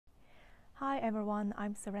Hi everyone,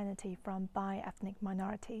 I'm Serenity from Bi-Ethnic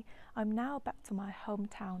Minority. I'm now back to my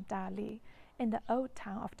hometown, Dail. In the old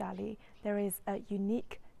town of Dail, there is a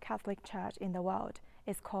unique Catholic church in the world.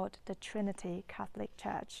 It's called the Trinity Catholic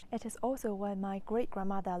Church. It is also where my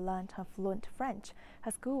great-grandmother learned her fluent French. Her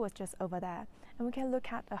school was just over there. And we can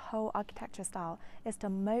look at the whole architecture style. It's the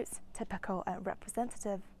most typical and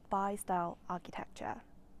representative Bi-style architecture.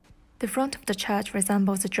 The front of the church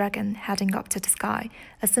resembles a dragon heading up to the sky,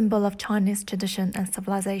 a symbol of Chinese tradition and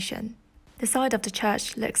civilization. The side of the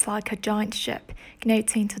church looks like a giant ship,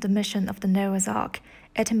 connoting to the mission of the Noah's Ark.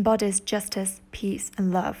 It embodies justice, peace,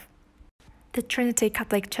 and love. The Trinity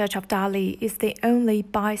Catholic Church of Dail is the only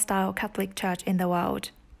Bi-style Catholic church in the world.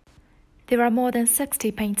 There are more than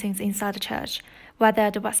 60 paintings inside the church.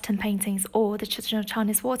 Whether the Western paintings or the traditional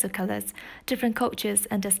Chinese watercolors, different cultures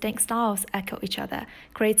and distinct styles echo each other,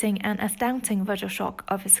 creating an astounding visual shock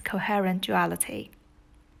of its coherent duality.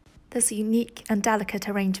 This unique and delicate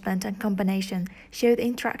arrangement and combination show the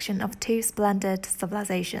interaction of two splendid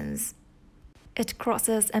civilizations. It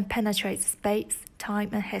crosses and penetrates space, time,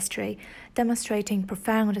 and history, demonstrating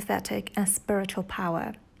profound aesthetic and spiritual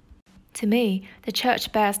power. To me, the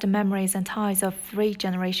church bears the memories and ties of 3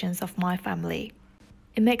 generations of my family.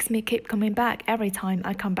 It makes me keep coming back every time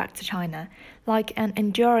I come back to China, like an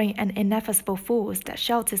enduring and ineffable force that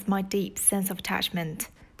shelters my deep sense of attachment.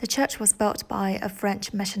 The church was built by a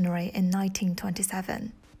French missionary in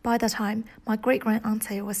 1927. By that time, my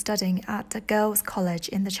great-grand-auntie was studying at the girls' college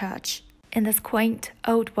in the church. In this quaint,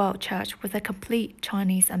 old-world church with a complete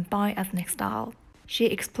Chinese and bi-ethnic style, she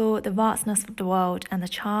explored the vastness of the world and the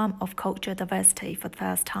charm of cultural diversity for the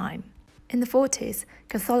first time. In the 40s,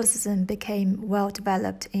 Catholicism became well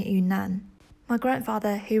developed in Yunnan. My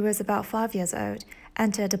grandfather, who was about 5 years old,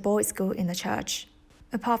 entered a boys' school in the church.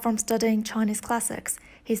 Apart from studying Chinese classics,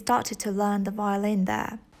 he started to learn the violin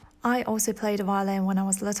there. I also played the violin when I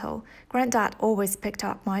was little. Granddad always picked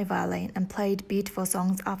up my violin and played beautiful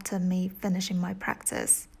songs after me finishing my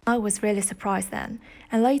practice. I was really surprised then,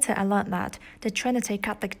 and later I learned that the Trinity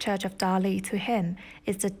Catholic Church of Dail to him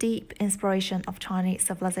is the deep inspiration of Chinese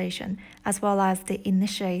civilization, as well as the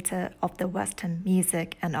initiator of the Western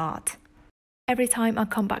music and art. Every time I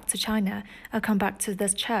come back to China, I come back to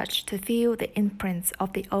this church to feel the imprints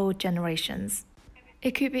of the old generations.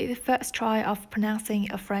 It could be the first try of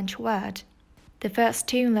pronouncing a French word, the first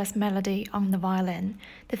tuneless melody on the violin,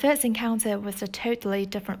 the first encounter with a totally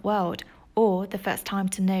different world, or the first time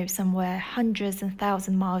to know somewhere hundreds and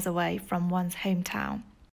thousands miles away from one's hometown.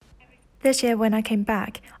 This year when I came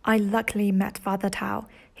back, I luckily met Father Tao.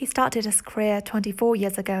 He started his career 24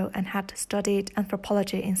 years ago and had studied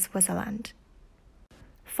anthropology in Switzerland.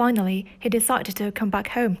 Finally, he decided to come back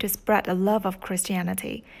home to spread a love of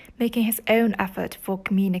Christianity, making his own effort for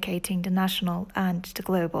communicating the national and the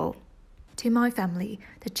global. To my family,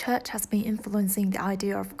 the church has been influencing the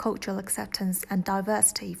idea of cultural acceptance and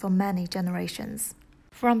diversity for many generations.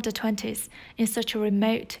 From the 20s, in such a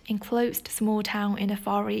remote, enclosed small town in the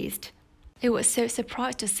Far East, it was so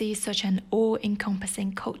surprised to see such an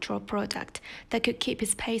all-encompassing cultural product that could keep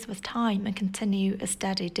its pace with time and continue a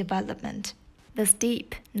steady development. This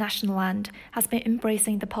deep national land has been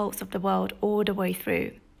embracing the pulse of the world all the way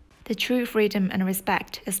through. The true freedom and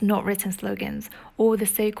respect is not written slogans or the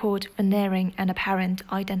so-called veneering and apparent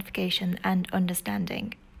identification and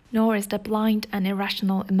understanding, nor is the blind and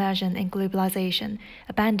irrational immersion in globalization,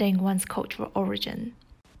 abandoning one's cultural origin.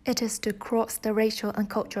 It is to cross the racial and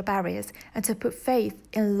cultural barriers and to put faith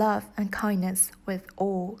in love and kindness with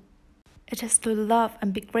all. It is to love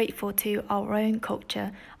and be grateful to our own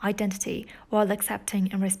culture, identity, while accepting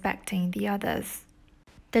and respecting the others.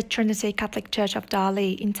 The Trinity Catholic Church of Dail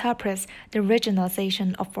interprets the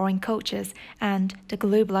regionalization of foreign cultures and the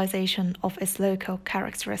globalization of its local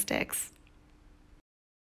characteristics.